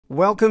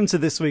Welcome to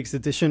this week's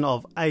edition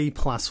of A+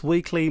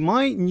 Weekly,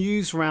 my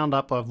news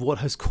roundup of what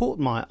has caught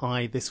my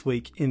eye this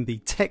week in the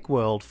tech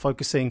world,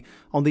 focusing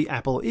on the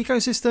Apple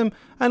ecosystem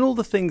and all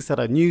the things that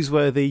are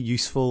newsworthy,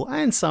 useful,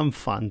 and some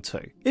fun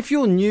too. If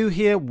you're new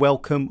here,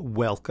 welcome.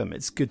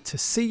 It's good to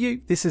see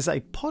you. This is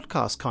a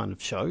podcast kind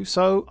of show,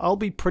 so I'll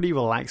be pretty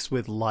relaxed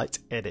with light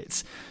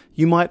edits.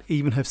 You might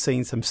even have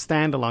seen some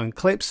standalone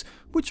clips,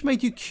 which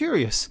made you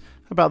curious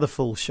about the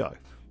full show.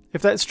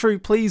 If that's true,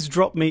 please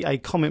drop me a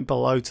comment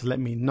below to let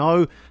me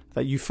know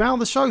that you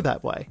found the show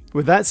that way.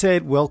 With that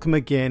said, welcome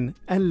again,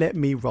 and let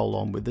me roll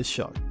on with the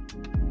show.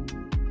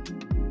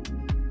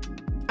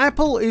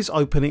 Apple is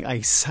opening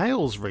a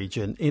sales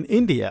region in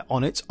India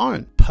on its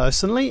own.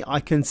 Personally, I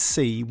can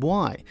see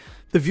why.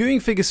 The viewing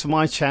figures for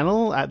my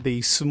channel at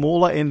the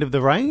smaller end of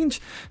the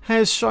range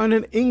has shown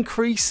an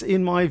increase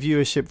in my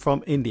viewership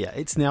from India.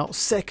 It's now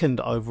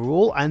second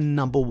overall and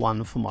number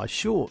one for my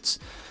shorts.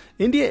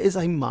 India is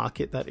a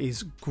market that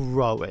is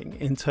growing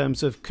in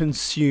terms of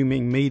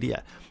consuming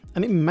media,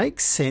 and it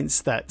makes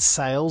sense that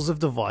sales of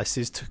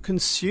devices to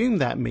consume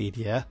that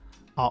media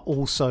are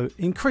also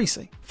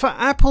increasing. For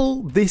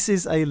Apple, this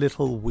is a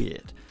little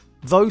weird.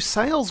 Though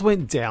sales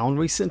went down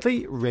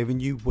recently,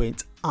 revenue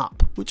went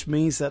up, which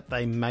means that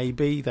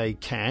they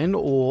can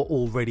or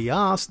already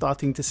are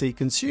starting to see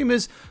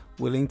consumers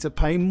willing to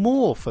pay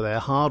more for their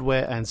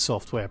hardware and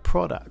software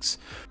products.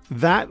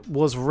 That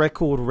was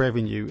record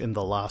revenue in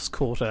the last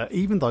quarter,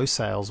 even though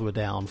sales were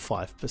down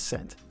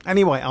 5%.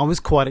 Anyway, I was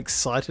quite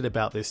excited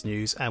about this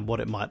news and what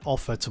it might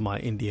offer to my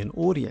Indian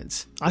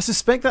audience. I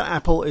suspect that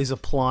Apple is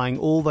applying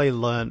all they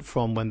learned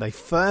from when they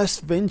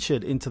first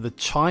ventured into the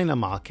China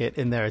market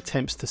in their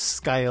attempts to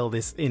scale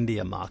this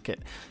India market.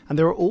 And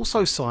there are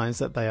also signs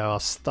that they are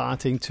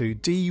starting to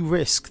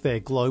de-risk their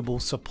global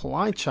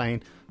supply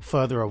chain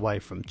further away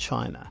from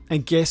China.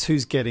 And guess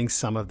who's getting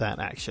some of that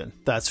action?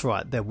 That's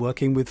right, they're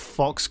working with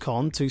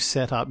Foxconn to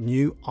set up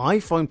new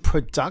iPhone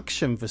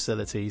production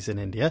facilities in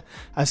India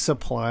as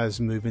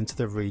suppliers move into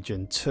the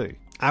region too.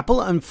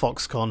 Apple and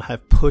Foxconn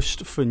have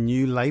pushed for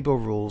new labor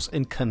rules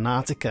in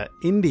Karnataka,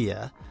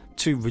 India,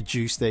 to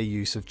reduce their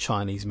use of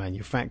Chinese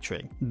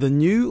manufacturing. The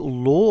new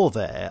law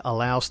there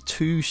allows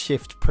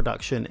two-shift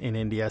production in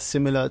India,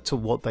 similar to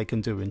what they can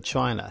do in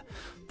China.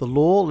 The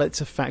law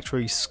lets a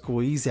factory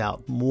squeeze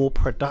out more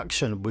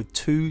production with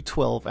two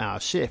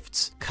 12-hour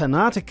shifts.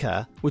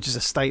 Karnataka, which is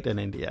a state in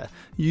India,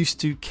 used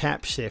to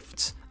cap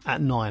shifts at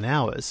 9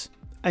 hours.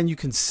 And you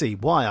can see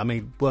why. I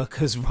mean,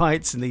 workers'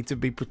 rights need to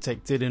be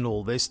protected in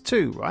all this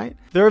too, right?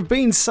 There have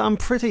been some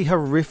pretty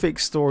horrific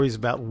stories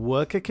about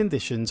worker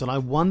conditions, and I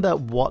wonder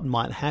what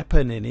might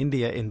happen in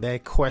India in their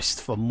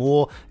quest for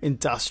more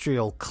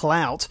industrial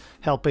clout,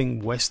 helping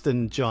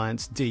Western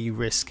giants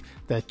de-risk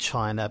their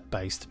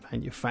China-based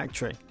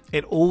manufacturing.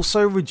 It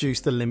also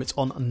reduced the limits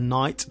on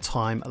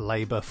nighttime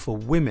labor for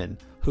women,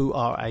 who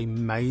are a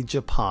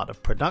major part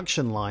of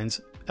production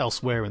lines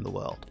elsewhere in the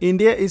world.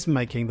 India is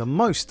making the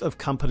most of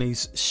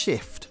companies'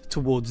 shift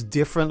towards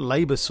different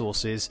labor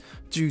sources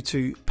due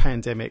to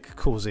pandemic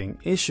causing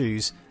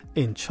issues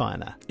in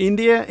China.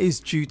 India is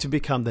due to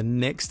become the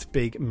next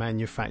big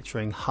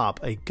manufacturing hub,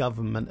 a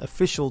government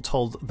official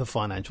told the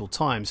Financial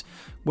Times.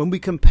 When we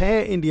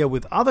compare India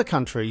with other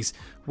countries,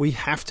 we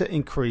have to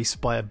increase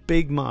by a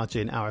big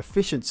margin our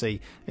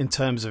efficiency in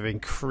terms of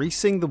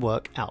increasing the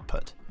work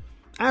output.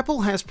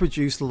 Apple has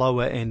produced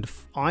lower-end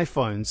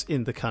iPhones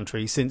in the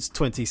country since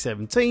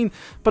 2017,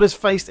 but has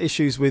faced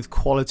issues with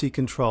quality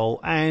control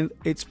and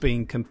it's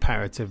been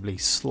comparatively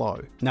slow.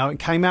 Now, it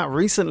came out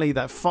recently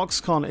that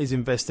Foxconn is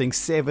investing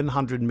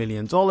 $700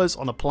 million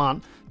on a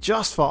plant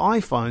just for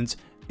iPhones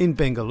in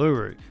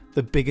Bengaluru,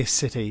 the biggest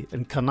city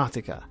in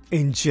Karnataka.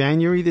 In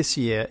January this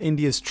year,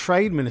 India's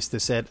trade minister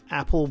said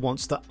Apple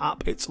wants to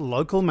up its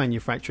local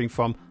manufacturing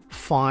from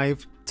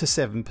 5 to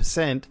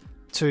 7%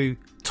 to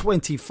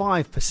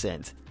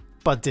 25%,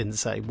 but didn't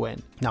say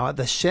when. Now, at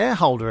the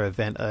shareholder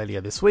event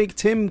earlier this week,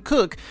 Tim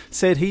Cook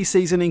said he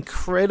sees an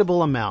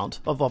incredible amount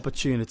of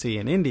opportunity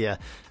in India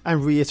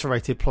and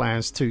reiterated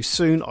plans to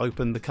soon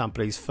open the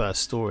company's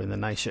first store in the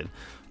nation.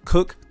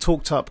 Cook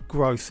talked up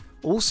growth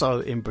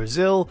also in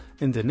Brazil,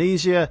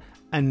 Indonesia,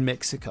 and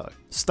Mexico.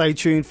 Stay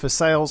tuned for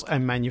sales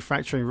and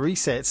manufacturing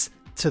resets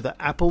to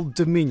the Apple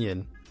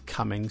Dominion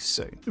coming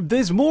soon.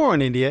 There's more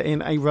on India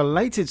in a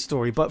related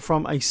story, but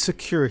from a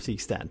security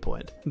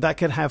standpoint, that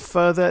could have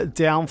further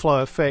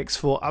downflow effects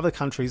for other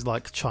countries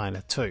like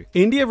China too.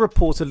 India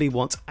reportedly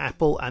wants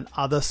Apple and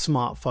other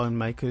smartphone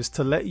makers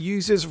to let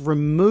users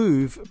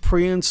remove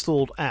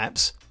pre-installed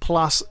apps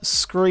plus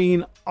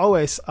screen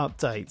OS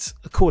updates,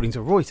 according to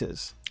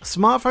Reuters.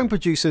 Smartphone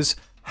producers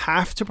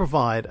have to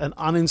provide an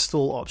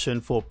uninstall option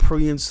for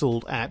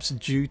pre-installed apps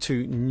due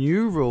to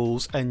new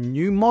rules, and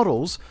new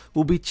models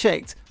will be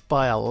checked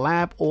by a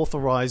lab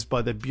authorized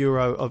by the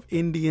Bureau of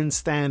Indian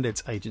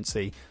Standards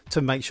Agency to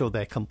make sure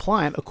they're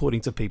compliant, according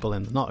to people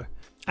in the know.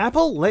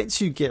 Apple lets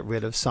you get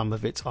rid of some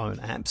of its own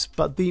apps,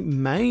 but the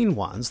main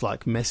ones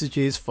like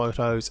Messages,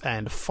 Photos,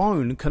 and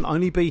Phone can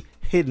only be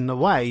hidden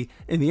away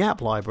in the app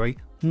library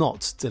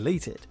not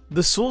deleted.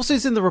 The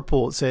sources in the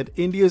report said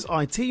India's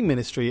IT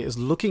ministry is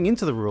looking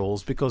into the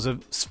rules because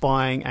of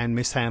spying and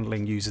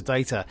mishandling user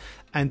data,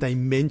 and they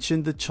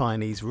mentioned the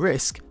Chinese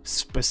risk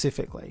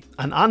specifically.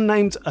 An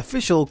unnamed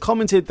official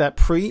commented that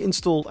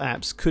pre-installed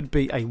apps could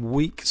be a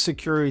weak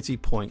security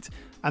point,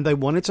 and they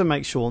wanted to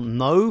make sure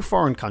no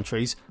foreign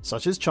countries,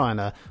 such as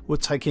China, were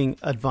taking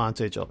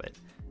advantage of it.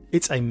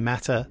 It's a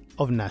matter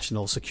of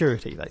national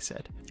security, they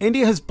said.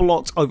 India has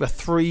blocked over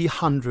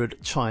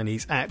 300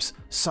 Chinese apps,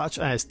 such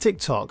as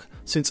TikTok,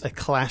 since a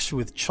clash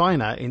with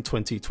China in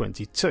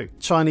 2022.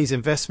 Chinese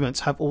investments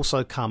have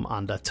also come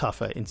under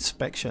tougher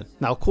inspection.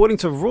 Now, according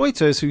to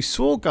Reuters, who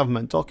saw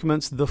government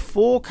documents, the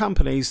four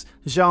companies,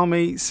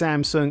 Xiaomi,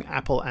 Samsung,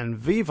 Apple, and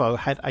Vivo,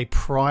 had a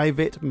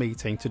private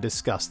meeting to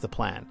discuss the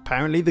plan.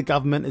 Apparently, the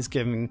government is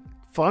giving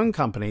phone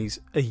companies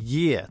a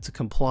year to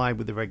comply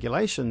with the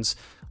regulations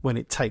when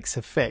it takes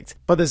effect,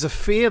 but there's a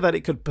fear that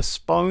it could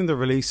postpone the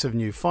release of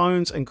new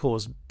phones and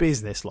cause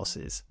business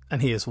losses.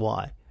 And here's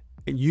why.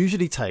 It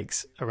usually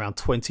takes around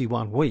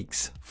 21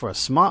 weeks for a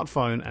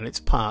smartphone and its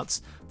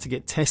parts to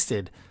get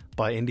tested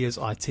by India's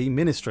IT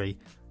ministry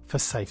for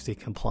safety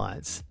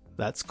compliance.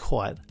 That's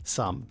quite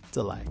some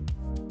delay.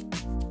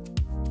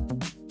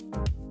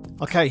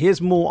 Okay, here's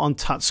more on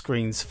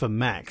touchscreens for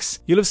Macs.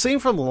 You'll have seen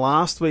from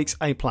last week's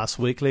A+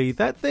 Weekly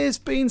that there's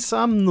been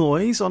some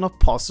noise on a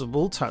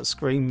possible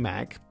touchscreen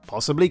Mac,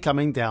 possibly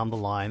coming down the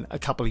line a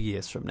couple of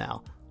years from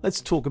now. Let's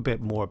talk a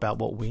bit more about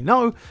what we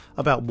know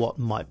about what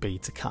might be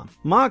to come.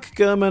 Mark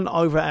Gurman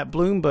over at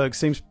Bloomberg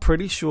seems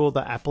pretty sure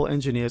that Apple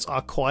engineers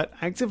are quite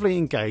actively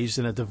engaged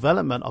in a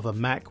development of a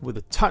Mac with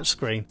a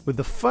touchscreen, with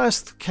the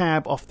first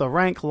cab off the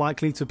rank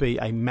likely to be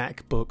a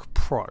MacBook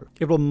Pro.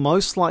 It will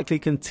most likely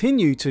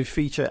continue to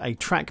feature a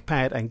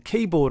trackpad and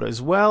keyboard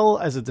as well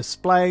as a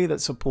display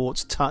that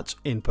supports touch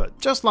input,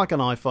 just like an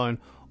iPhone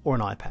or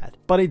an iPad.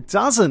 But it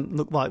doesn't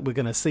look like we're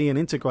going to see an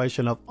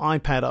integration of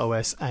iPad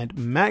OS and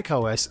Mac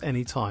OS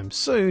anytime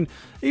soon,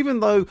 even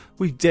though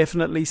we've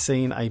definitely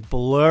seen a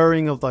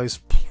blurring of those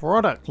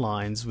product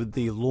lines with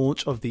the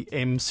launch of the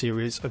M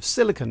series of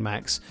Silicon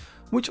Macs,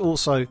 which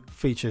also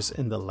features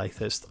in the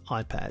latest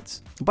iPads.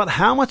 But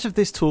how much of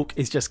this talk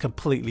is just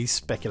completely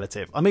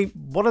speculative? I mean,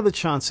 what are the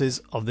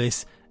chances of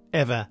this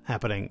ever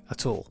happening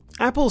at all?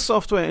 Apple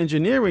software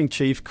engineering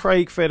chief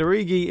Craig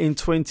Federighi in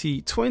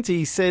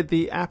 2020 said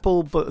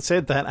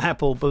that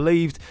Apple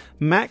believed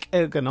Mac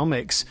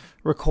ergonomics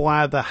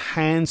require the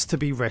hands to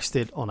be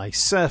rested on a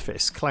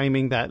surface,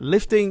 claiming that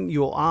lifting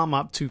your arm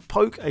up to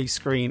poke a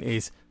screen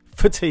is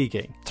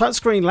fatiguing.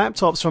 Touchscreen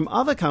laptops from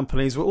other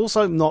companies were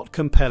also not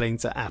compelling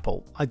to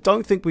Apple. I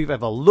don't think we've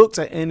ever looked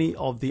at any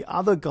of the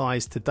other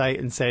guys to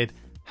date and said,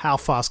 how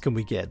fast can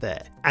we get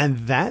there? And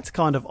that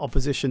kind of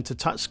opposition to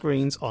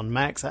touchscreens on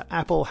Macs at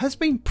Apple has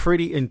been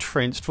pretty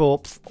entrenched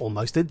for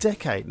almost a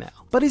decade now.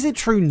 But is it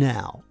true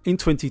now, in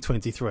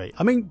 2023?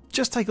 I mean,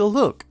 just take a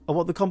look at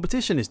what the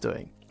competition is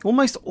doing.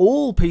 Almost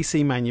all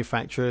PC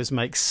manufacturers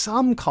make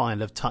some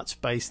kind of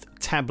touch-based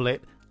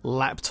tablet,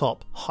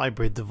 laptop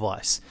hybrid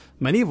device,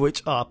 many of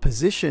which are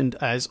positioned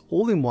as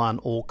all-in-one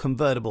or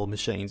convertible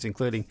machines,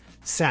 including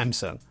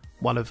Samsung,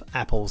 one of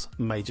Apple's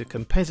major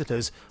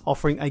competitors,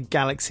 offering a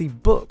Galaxy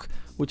Book,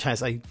 which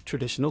has a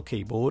traditional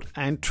keyboard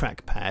and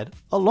trackpad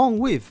along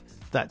with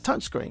that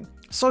touchscreen.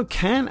 So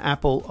can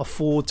Apple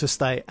afford to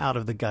stay out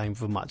of the game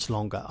for much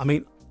longer? I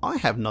mean, I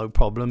have no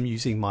problem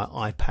using my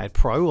iPad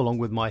Pro along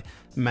with my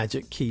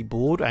Magic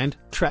Keyboard and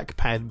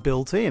trackpad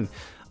built in.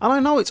 And I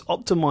know it's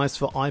optimized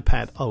for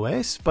iPad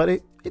OS, but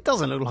it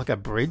doesn't look like a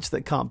bridge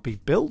that can't be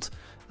built,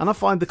 and I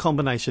find the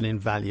combination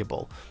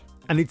invaluable.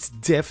 And it's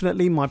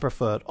definitely my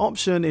preferred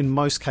option in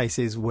most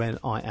cases when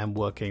I am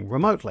working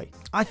remotely.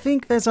 I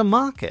think there's a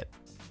market,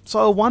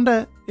 so I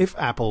wonder if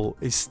Apple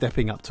is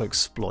stepping up to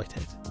exploit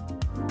it.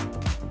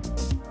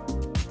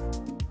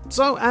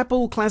 So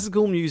Apple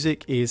Classical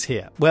Music is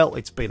here. Well,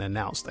 it's been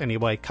announced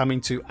anyway, coming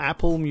to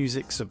Apple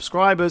Music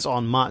subscribers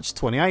on March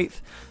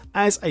 28th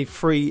as a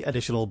free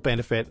additional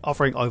benefit,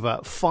 offering over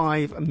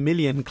 5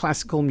 million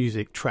classical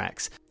music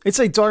tracks. It's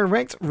a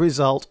direct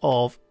result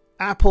of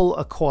Apple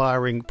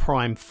acquiring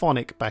Prime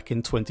Phonic back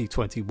in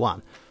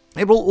 2021.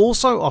 It will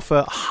also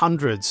offer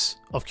hundreds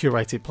of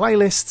curated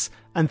playlists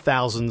and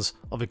thousands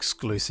of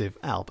exclusive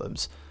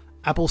albums.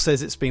 Apple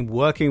says it's been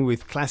working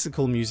with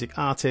classical music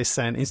artists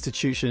and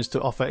institutions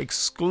to offer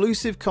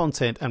exclusive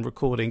content and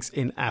recordings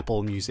in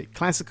Apple Music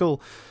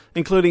Classical,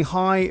 including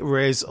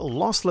high-res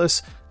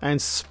lossless and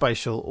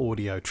spatial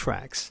audio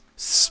tracks.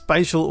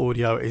 Spatial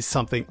audio is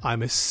something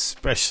I'm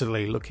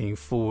especially looking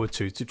forward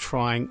to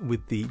trying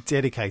with the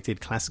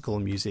dedicated classical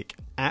music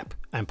app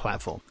and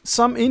platform.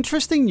 Some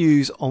interesting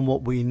news on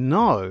what we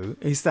know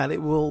is that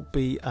it will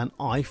be an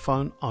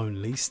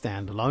iPhone-only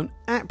standalone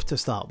app to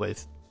start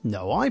with.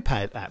 No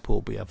iPad app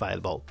will be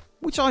available,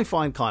 which I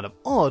find kind of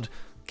odd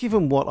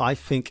given what I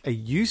think a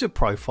user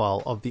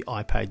profile of the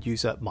iPad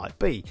user might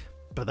be,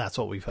 but that's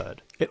what we've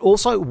heard. It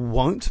also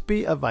won't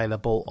be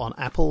available on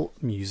Apple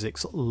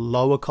Music's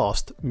lower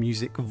cost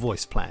music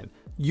voice plan.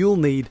 You'll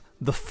need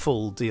the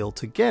full deal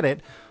to get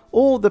it,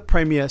 or the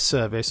Premier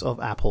service of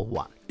Apple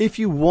One. If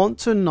you want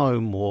to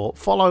know more,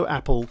 follow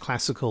Apple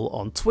Classical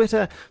on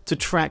Twitter to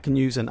track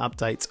news and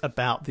updates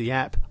about the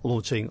app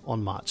launching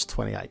on March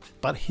 28th.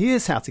 But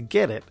here's how to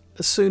get it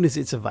as soon as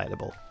it's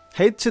available.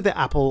 Head to the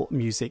Apple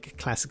Music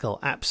Classical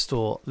App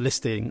Store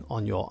listing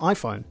on your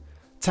iPhone,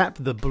 tap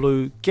the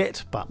blue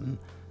Get button,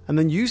 and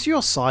then use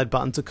your side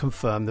button to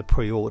confirm the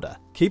pre-order.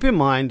 Keep in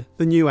mind,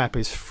 the new app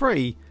is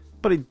free,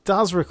 but it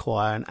does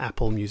require an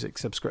Apple Music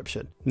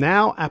subscription.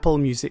 Now, Apple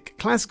Music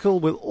Classical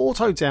will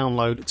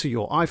auto-download to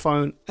your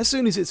iPhone as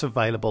soon as it's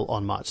available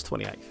on March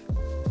 28th.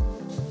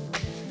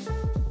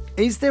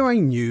 Is there a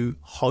new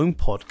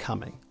HomePod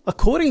coming?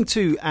 According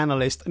to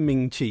analyst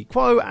Ming-Chi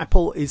Kuo,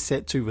 Apple is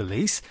set to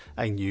release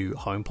a new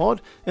HomePod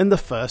in the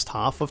first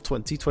half of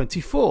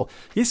 2024.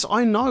 Yes,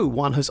 I know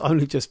one has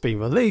only just been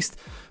released,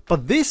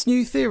 but this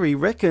new theory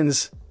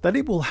reckons that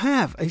it will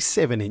have a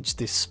 7-inch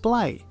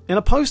display. In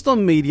a post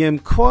on Medium,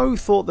 Kuo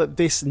thought that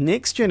this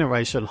next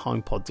generation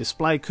HomePod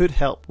display could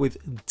help with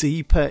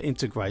deeper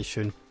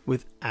integration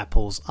with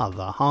Apple's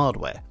other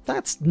hardware.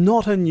 That's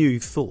not a new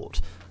thought.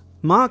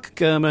 Mark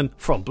Gurman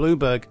from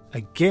Bloomberg,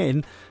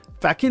 again,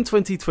 back in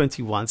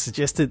 2021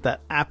 suggested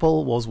that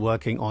Apple was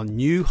working on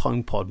new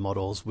HomePod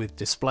models with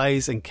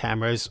displays and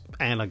cameras,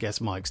 and I guess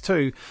mics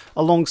too,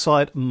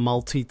 alongside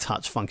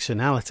multi-touch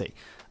functionality.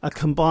 A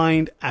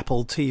combined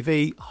Apple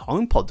TV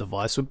HomePod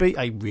device would be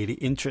a really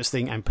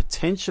interesting and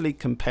potentially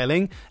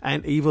compelling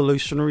and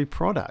evolutionary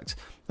product,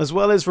 as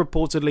well as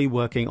reportedly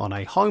working on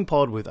a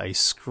HomePod with a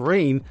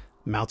screen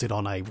mounted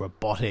on a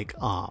robotic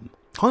arm.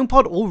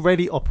 HomePod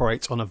already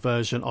operates on a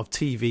version of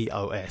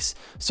tvOS,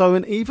 so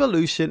an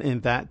evolution in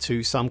that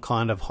to some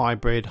kind of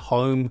hybrid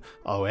home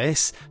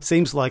OS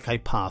seems like a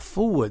path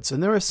forwards,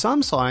 and there are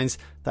some signs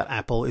that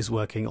Apple is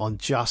working on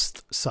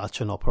just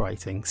such an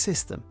operating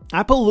system.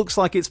 Apple looks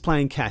like it's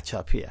playing catch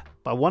up here,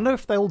 but I wonder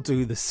if they'll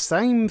do the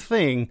same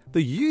thing,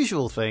 the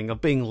usual thing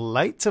of being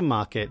late to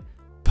market,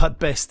 but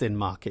best in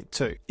market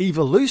too.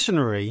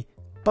 Evolutionary,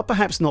 but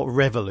perhaps not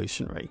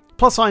revolutionary.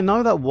 Plus, I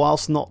know that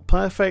whilst not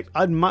perfect,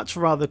 I'd much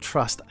rather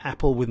trust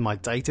Apple with my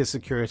data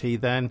security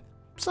than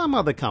some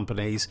other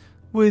companies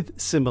with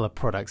similar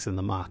products in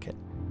the market.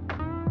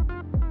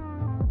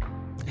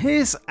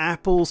 Here's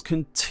Apple's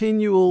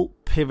continual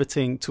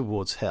pivoting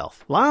towards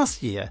health.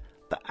 Last year,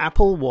 the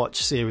Apple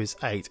Watch Series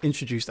 8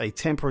 introduced a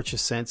temperature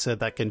sensor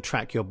that can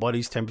track your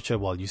body's temperature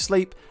while you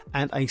sleep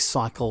and a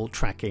cycle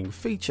tracking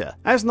feature.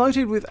 As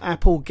noted with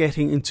Apple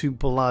getting into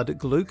blood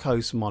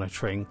glucose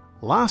monitoring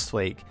last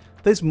week,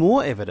 there's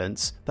more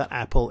evidence that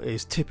Apple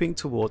is tipping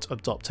towards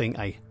adopting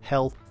a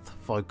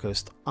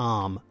health-focused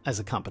arm as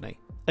a company.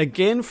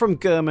 Again from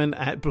Gurman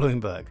at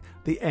Bloomberg,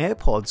 the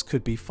Airpods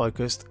could be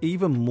focused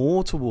even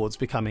more towards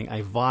becoming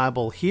a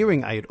viable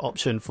hearing aid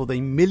option for the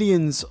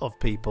millions of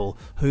people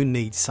who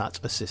need such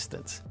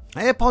assistance.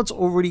 Airpods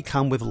already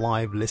come with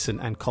live listen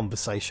and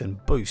conversation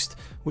boost,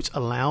 which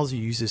allows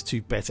users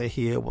to better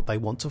hear what they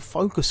want to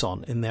focus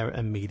on in their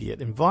immediate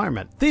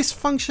environment. This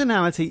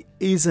functionality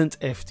isn't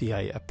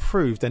FDA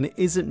approved and it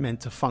isn't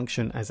meant to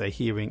function as a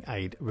hearing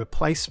aid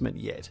replacement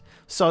yet.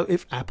 So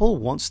if Apple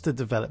wants to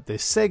develop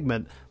this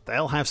segment,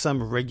 they'll have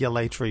some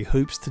regulatory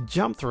hoops to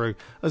jump through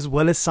as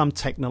well as some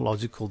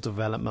technological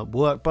development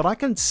work, but I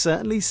can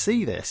certainly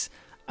see this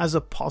as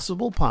a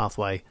possible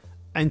pathway,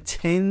 and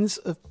tens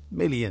of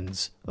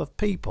millions of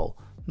people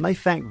may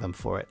thank them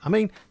for it. I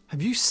mean,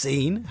 have you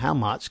seen how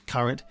much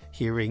current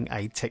hearing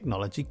aid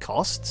technology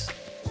costs?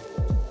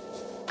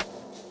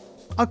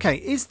 Okay,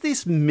 is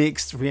this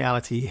mixed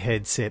reality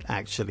headset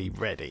actually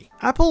ready?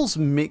 Apple's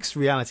mixed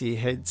reality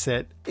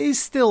headset is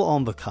still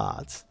on the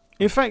cards.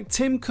 In fact,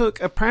 Tim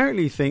Cook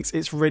apparently thinks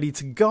it's ready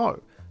to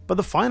go. But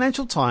the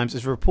Financial Times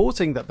is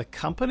reporting that the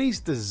company's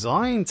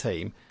design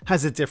team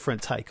has a different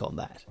take on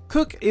that.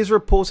 Cook is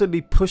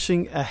reportedly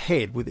pushing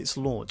ahead with its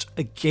launch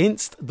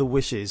against the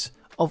wishes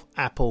of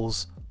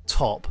Apple's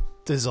top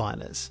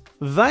designers.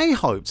 They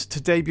hoped to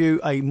debut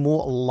a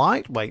more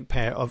lightweight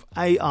pair of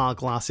AR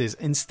glasses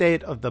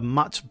instead of the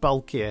much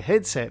bulkier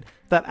headset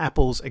that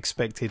Apple's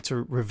expected to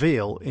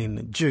reveal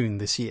in June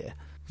this year.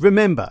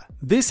 Remember,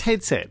 this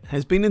headset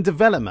has been in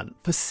development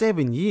for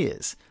 7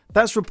 years.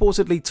 That's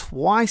reportedly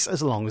twice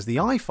as long as the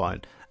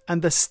iPhone,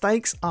 and the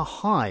stakes are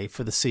high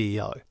for the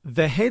CEO.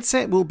 The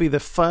headset will be the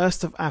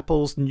first of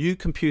Apple's new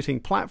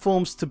computing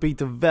platforms to be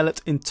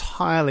developed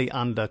entirely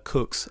under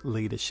Cook's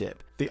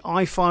leadership. The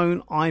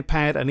iPhone,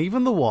 iPad, and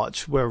even the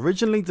Watch were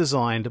originally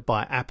designed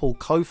by Apple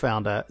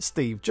co-founder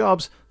Steve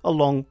Jobs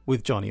along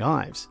with Johnny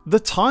Ives. The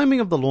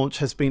timing of the launch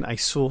has been a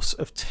source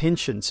of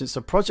tension since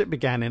the project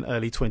began in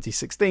early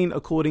 2016,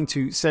 according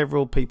to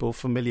several people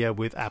familiar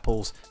with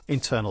Apple's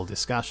internal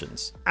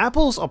discussions.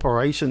 Apple's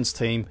operations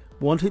team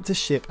wanted to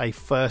ship a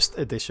first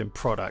edition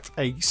product,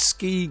 a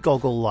ski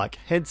goggle-like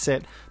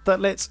headset that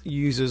lets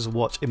users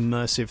watch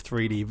immersive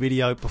 3D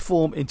video,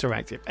 perform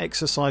interactive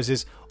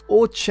exercises,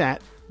 or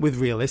chat with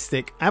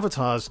realistic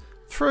avatars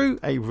through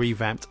a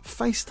revamped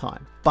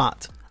FaceTime.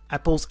 But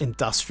Apple's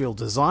industrial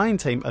design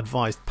team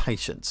advised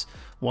patience,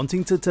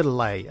 wanting to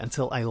delay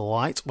until a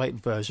lightweight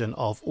version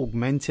of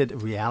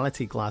augmented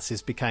reality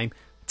glasses became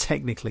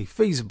technically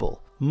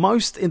feasible.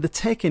 Most in the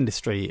tech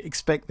industry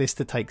expect this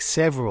to take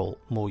several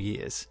more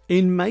years.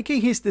 In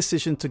making his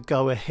decision to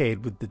go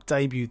ahead with the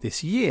debut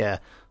this year,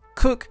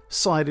 Cook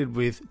sided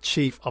with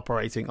Chief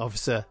Operating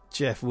Officer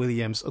Jeff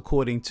Williams,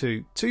 according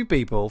to two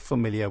people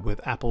familiar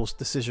with Apple's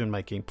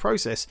decision-making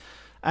process,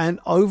 and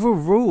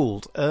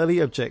overruled early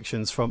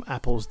objections from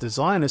Apple's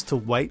designers to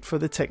wait for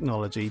the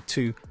technology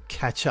to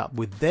catch up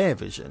with their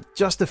vision.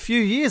 Just a few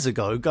years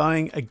ago,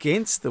 going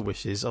against the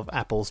wishes of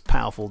Apple's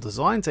powerful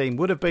design team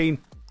would have been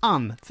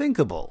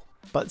unthinkable.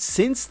 But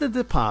since the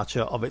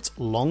departure of its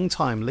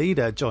longtime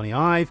leader, Johnny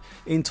Ive,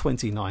 in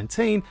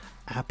 2019,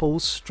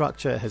 Apple's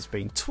structure has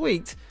been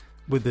tweaked,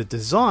 with the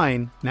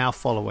design now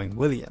following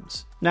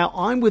Williams. Now,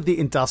 I'm with the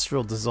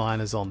industrial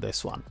designers on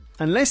this one.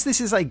 Unless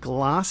this is a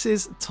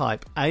glasses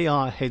type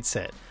AR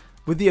headset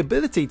with the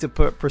ability to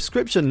put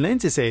prescription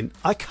lenses in,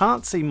 I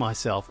can't see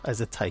myself as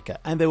a taker,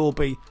 and there will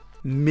be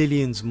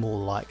millions more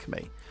like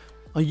me.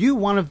 Are you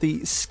one of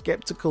the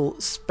skeptical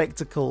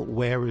spectacle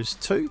wearers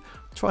too?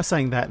 Try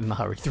saying that in a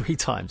hurry 3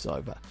 times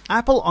over.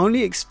 Apple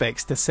only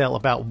expects to sell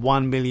about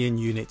 1 million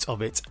units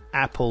of its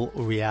Apple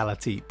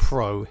Reality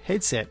Pro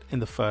headset in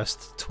the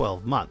first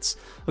 12 months,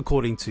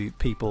 according to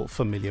people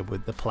familiar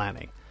with the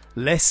planning.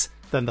 Less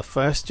than the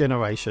first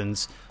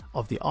generations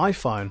of the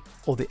iPhone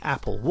or the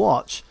Apple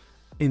Watch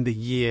in the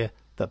year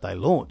that they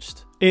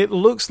launched. It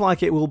looks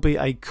like it will be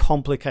a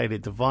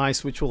complicated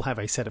device which will have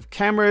a set of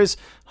cameras,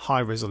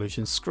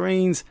 high-resolution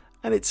screens,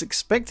 and it's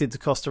expected to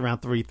cost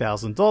around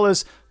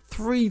 $3,000,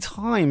 3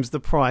 times the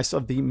price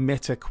of the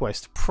Meta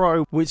Quest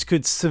Pro, which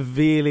could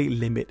severely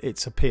limit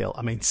its appeal.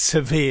 I mean,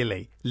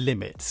 severely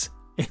limits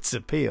its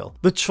appeal.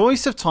 The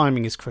choice of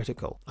timing is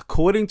critical.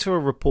 According to a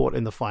report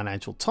in the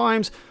Financial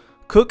Times,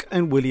 Cook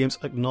and Williams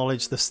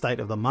acknowledge the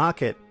state of the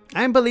market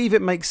and believe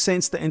it makes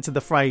sense to enter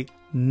the fray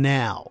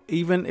now,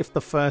 even if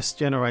the first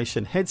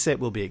generation headset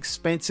will be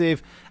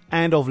expensive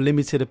and of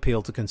limited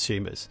appeal to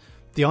consumers.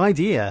 The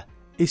idea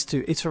is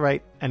to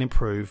iterate and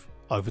improve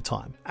over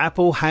time.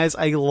 Apple has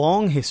a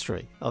long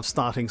history of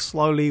starting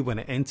slowly when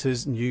it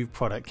enters new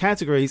product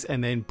categories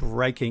and then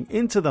breaking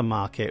into the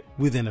market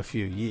within a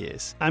few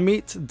years.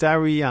 Amit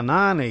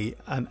Daryanani,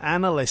 an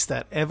analyst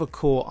at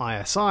Evercore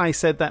ISI,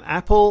 said that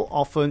Apple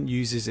often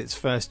uses its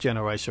first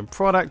generation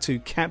product to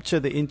capture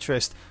the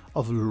interest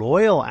of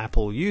loyal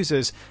Apple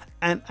users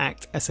and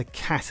act as a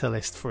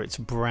catalyst for its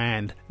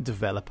brand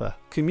developer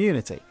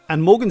community.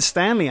 And Morgan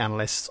Stanley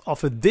analysts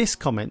offered this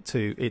comment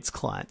to its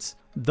clients: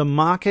 the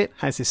market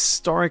has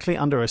historically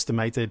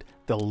underestimated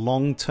the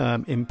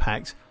long-term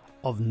impact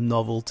of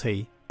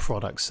novelty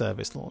product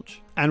service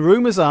launch. And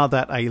rumors are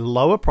that a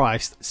lower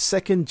priced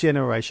second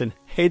generation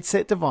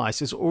headset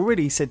device is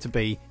already said to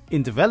be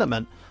in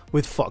development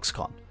with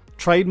Foxconn.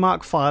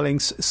 Trademark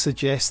filings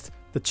suggest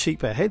the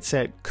cheaper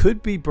headset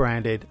could be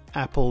branded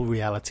Apple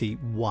Reality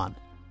One.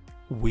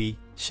 We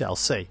shall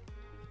see.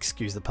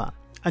 Excuse the pun.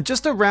 And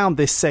just to round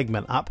this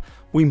segment up,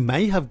 we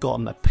may have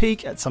gotten a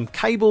peek at some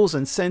cables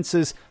and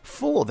sensors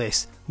for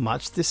this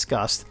much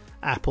discussed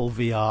Apple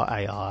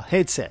VR AR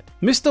headset.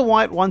 Mr.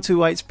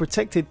 White128's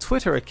protected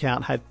Twitter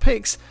account had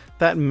pics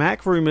that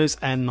Mac Rumors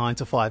and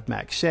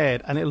 9to5Mac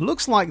shared, and it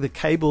looks like the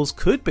cables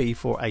could be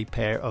for a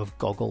pair of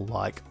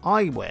goggle-like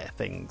eyewear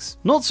things.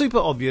 Not super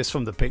obvious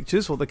from the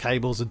pictures what the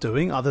cables are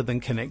doing other than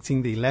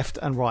connecting the left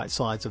and right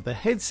sides of the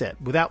headset.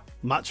 Without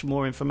much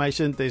more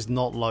information, there's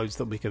not loads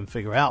that we can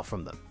figure out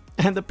from them.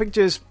 And the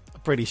pictures are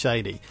pretty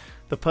shady.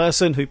 The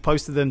person who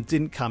posted them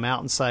didn't come out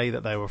and say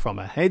that they were from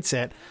a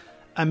headset,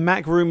 and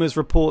Mac Rumors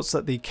reports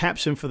that the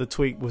caption for the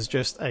tweet was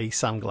just a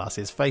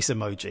sunglasses face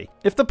emoji.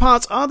 If the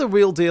parts are the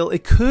real deal,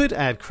 it could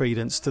add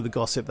credence to the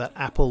gossip that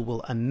Apple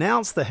will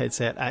announce the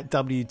headset at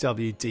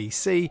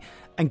WWDC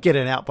and get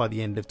it out by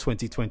the end of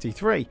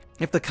 2023.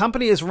 If the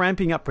company is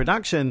ramping up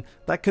production,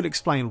 that could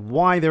explain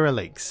why there are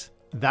leaks.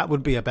 That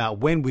would be about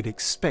when we'd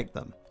expect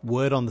them.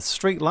 Word on the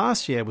street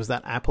last year was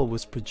that Apple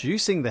was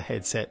producing the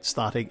headset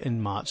starting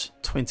in March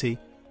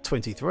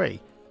 2023.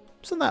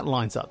 So that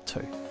lines up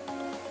too.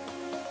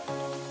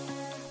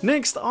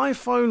 Next,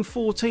 iPhone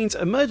 14's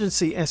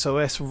emergency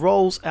SOS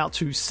rolls out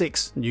to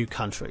 6 new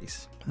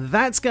countries.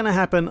 That's going to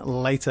happen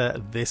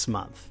later this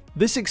month.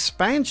 This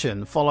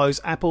expansion follows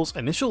Apple's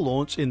initial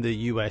launch in the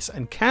US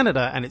and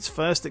Canada and its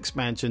first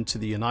expansion to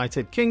the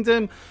United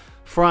Kingdom,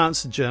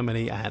 France,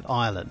 Germany and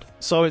Ireland.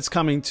 So it's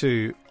coming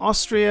to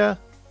Austria,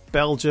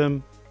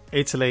 Belgium,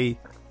 Italy,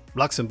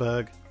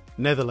 Luxembourg,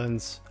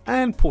 Netherlands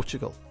and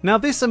Portugal. Now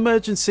this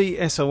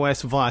emergency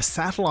SOS via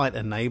satellite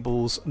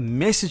enables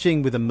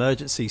messaging with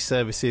emergency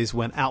services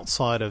when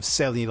outside of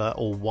cellular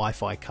or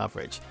Wi-Fi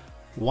coverage.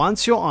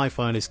 Once your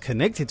iPhone is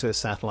connected to a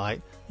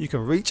satellite, you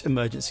can reach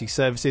emergency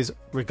services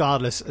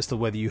regardless as to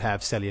whether you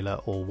have cellular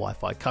or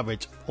Wi-Fi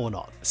coverage or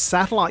not.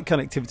 Satellite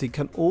connectivity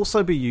can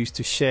also be used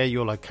to share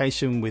your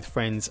location with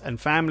friends and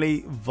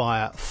family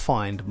via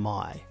Find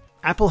My.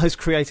 Apple has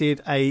created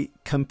a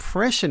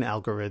compression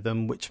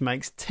algorithm which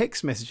makes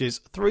text messages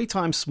 3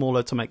 times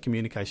smaller to make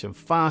communication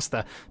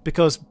faster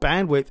because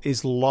bandwidth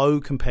is low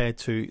compared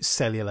to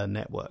cellular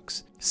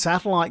networks.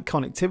 Satellite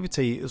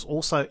connectivity is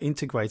also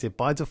integrated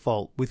by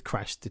default with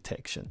crash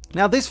detection.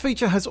 Now, this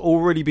feature has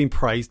already been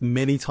praised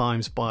many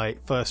times by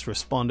first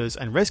responders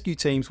and rescue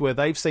teams, where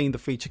they've seen the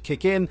feature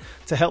kick in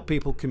to help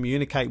people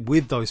communicate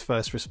with those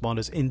first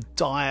responders in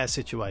dire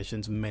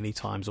situations many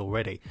times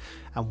already.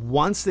 And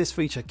once this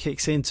feature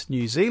kicks into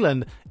New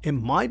Zealand, it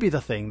might be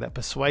the thing that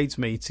persuades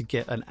me to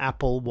get an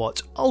Apple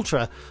Watch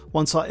Ultra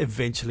once I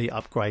eventually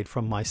upgrade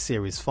from my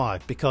Series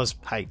 5, because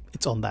hey,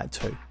 it's on that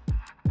too.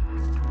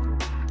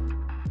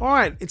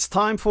 Alright, it's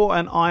time for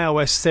an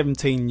iOS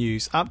 17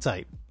 news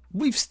update.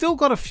 We've still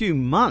got a few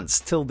months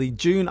till the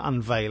June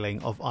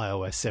unveiling of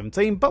iOS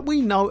 17, but we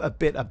know a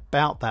bit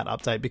about that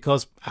update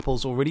because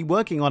Apple's already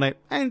working on it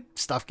and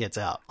stuff gets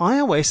out.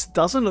 iOS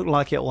doesn't look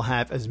like it will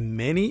have as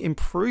many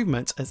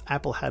improvements as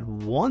Apple had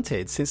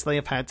wanted, since they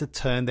have had to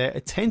turn their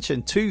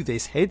attention to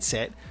this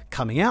headset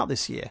coming out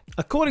this year.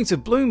 According to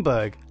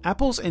Bloomberg,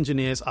 Apple's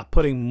engineers are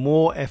putting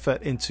more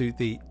effort into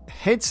the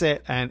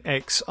headset and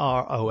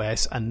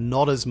XROS and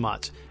not as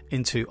much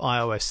into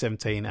iOS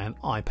 17 and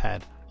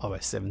iPad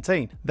OS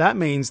 17. That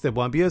means there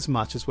won't be as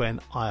much as when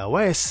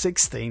iOS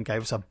 16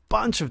 gave us a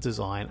bunch of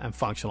design and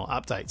functional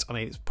updates. I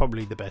mean, it's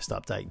probably the best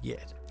update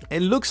yet.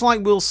 It looks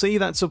like we'll see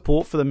that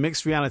support for the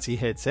mixed reality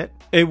headset.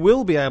 It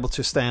will be able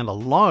to stand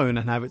alone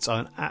and have its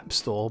own app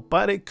store,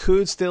 but it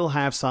could still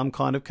have some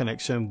kind of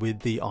connection with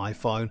the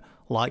iPhone,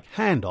 like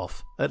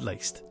handoff at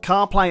least.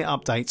 CarPlay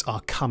updates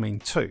are coming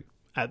too.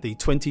 At the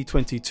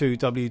 2022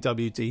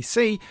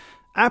 WWDC,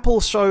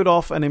 Apple showed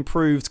off an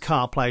improved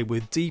CarPlay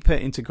with deeper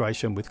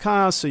integration with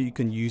cars, so you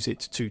can use it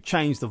to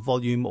change the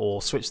volume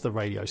or switch the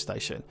radio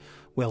station.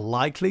 We're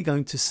likely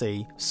going to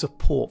see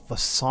support for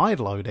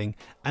sideloading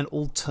and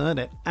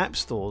alternate app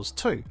stores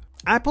too.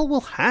 Apple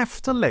will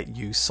have to let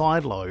you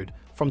sideload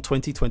from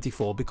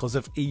 2024 because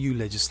of EU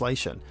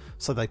legislation,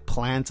 so they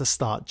plan to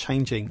start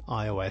changing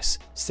iOS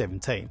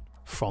 17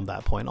 from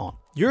that point on.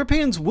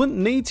 Europeans wouldn't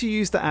need to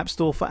use the App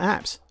Store for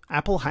apps.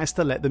 Apple has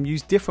to let them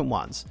use different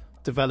ones.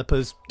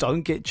 Developers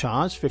don't get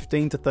charged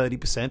 15 to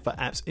 30% for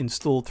apps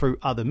installed through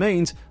other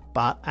means,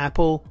 but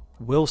Apple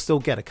will still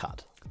get a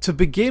cut. To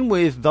begin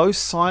with, those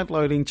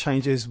sideloading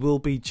changes will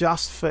be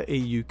just for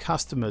EU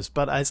customers,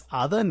 but as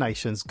other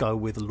nations go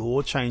with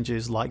law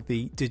changes like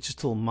the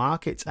Digital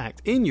Markets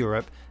Act in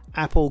Europe,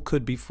 Apple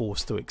could be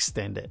forced to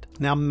extend it.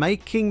 Now,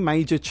 making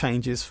major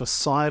changes for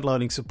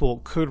sideloading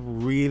support could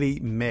really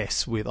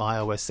mess with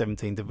iOS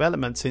 17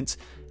 development, since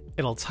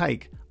it'll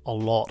take a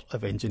lot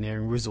of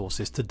engineering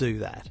resources to do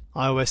that.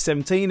 iOS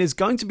 17 is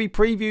going to be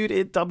previewed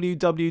at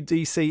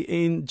WWDC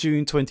in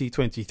June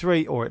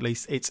 2023, or at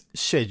least it's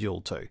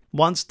scheduled to.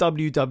 Once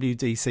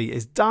WWDC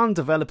is done,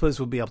 developers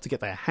will be able to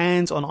get their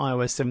hands on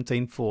iOS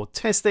 17 for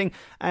testing,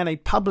 and a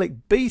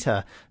public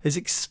beta is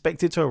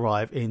expected to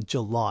arrive in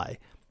July.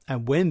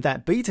 And when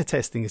that beta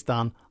testing is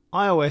done,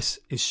 iOS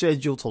is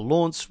scheduled to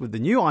launch with the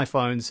new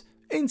iPhones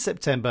in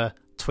September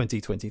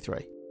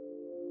 2023.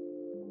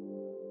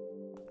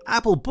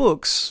 Apple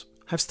Books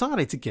have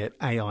started to get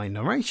AI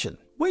narration.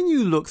 When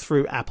you look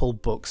through Apple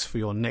Books for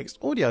your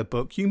next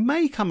audiobook, you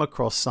may come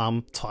across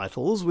some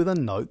titles with a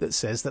note that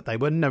says that they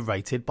were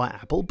narrated by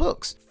Apple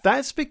Books.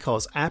 That's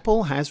because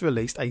Apple has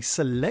released a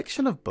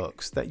selection of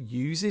books that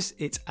uses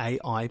its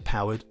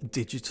AI-powered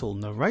digital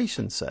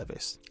narration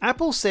service.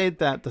 Apple said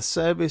that the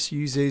service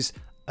uses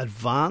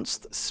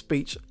advanced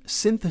speech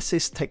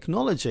synthesis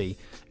technology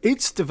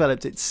it's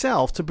developed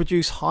itself to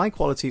produce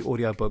high-quality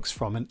audiobooks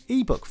from an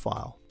ebook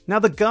file. Now,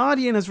 The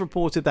Guardian has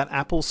reported that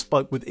Apple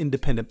spoke with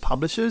independent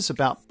publishers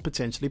about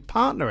potentially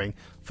partnering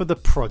for the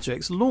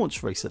project's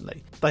launch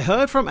recently. They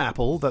heard from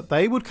Apple that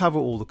they would cover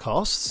all the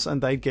costs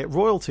and they'd get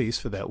royalties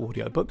for their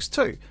audiobooks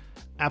too.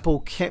 Apple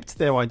kept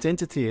their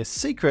identity a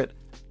secret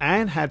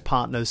and had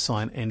partners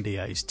sign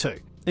NDAs too.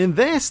 In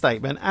their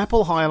statement,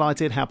 Apple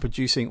highlighted how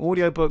producing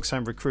audiobooks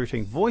and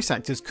recruiting voice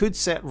actors could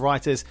set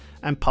writers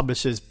and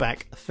publishers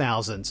back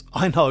thousands.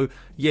 I know,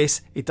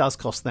 yes, it does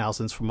cost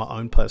thousands from my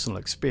own personal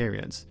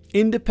experience.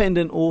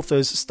 Independent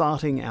authors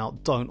starting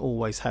out don't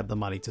always have the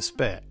money to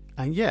spare.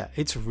 And yeah,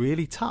 it's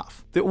really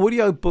tough. The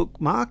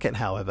audiobook market,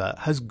 however,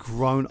 has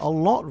grown a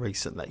lot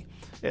recently.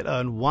 It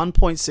earned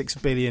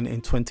 $1.6 billion in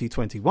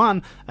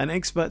 2021, and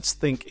experts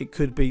think it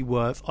could be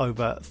worth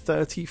over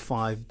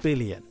 $35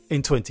 billion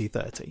in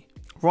 2030.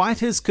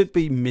 Writers could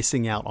be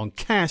missing out on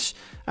cash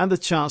and the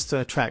chance to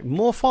attract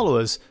more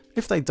followers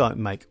if they don't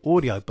make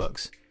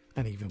audiobooks.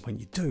 And even when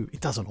you do,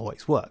 it doesn't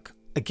always work.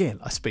 Again,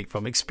 I speak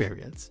from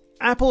experience.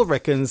 Apple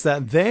reckons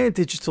that their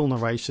digital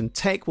narration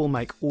tech will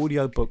make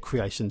audiobook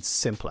creation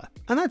simpler.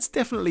 And that's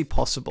definitely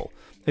possible.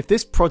 If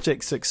this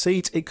project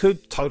succeeds, it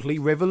could totally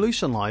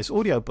revolutionize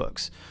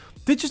audiobooks.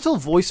 Digital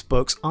voice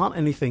books aren't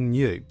anything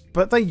new,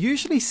 but they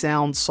usually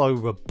sound so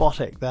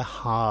robotic they're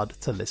hard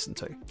to listen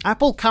to.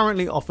 Apple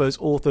currently offers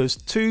authors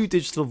 2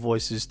 digital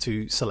voices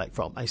to select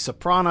from, a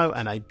soprano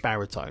and a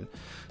baritone.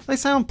 They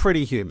sound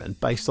pretty human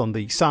based on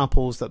the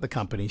samples that the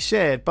company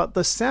shared, but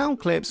the sound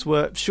clips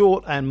were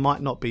short and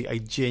might not be a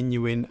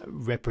genuine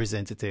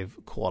representative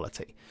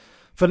quality.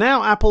 For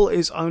now, Apple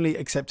is only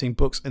accepting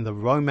books in the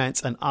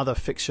romance and other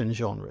fiction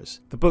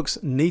genres. The books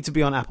need to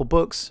be on Apple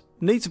Books,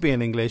 need to be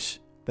in English,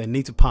 they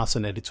need to pass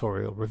an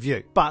editorial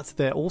review. But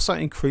they're also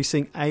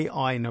increasing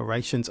AI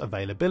narration's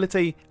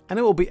availability, and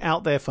it will be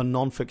out there for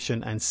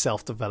non-fiction and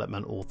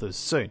self-development authors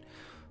soon.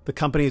 The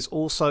company is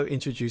also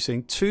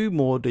introducing 2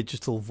 more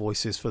digital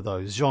voices for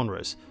those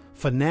genres.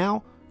 For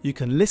now, you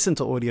can listen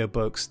to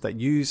audiobooks that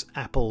use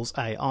Apple's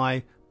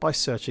AI by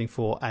searching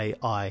for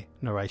AI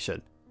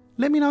narration.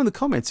 Let me know in the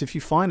comments if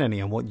you find any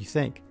and what you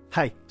think.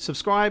 Hey,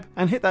 subscribe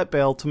and hit that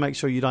bell to make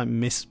sure you don't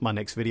miss my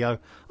next video.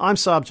 I'm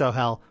Saab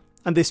Johal,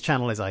 and this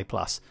channel is A+.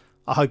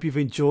 I hope you've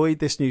enjoyed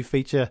this new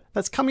feature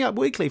that's coming up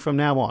weekly from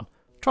now on.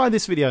 Try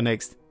this video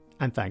next,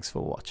 and thanks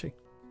for watching.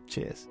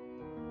 Cheers.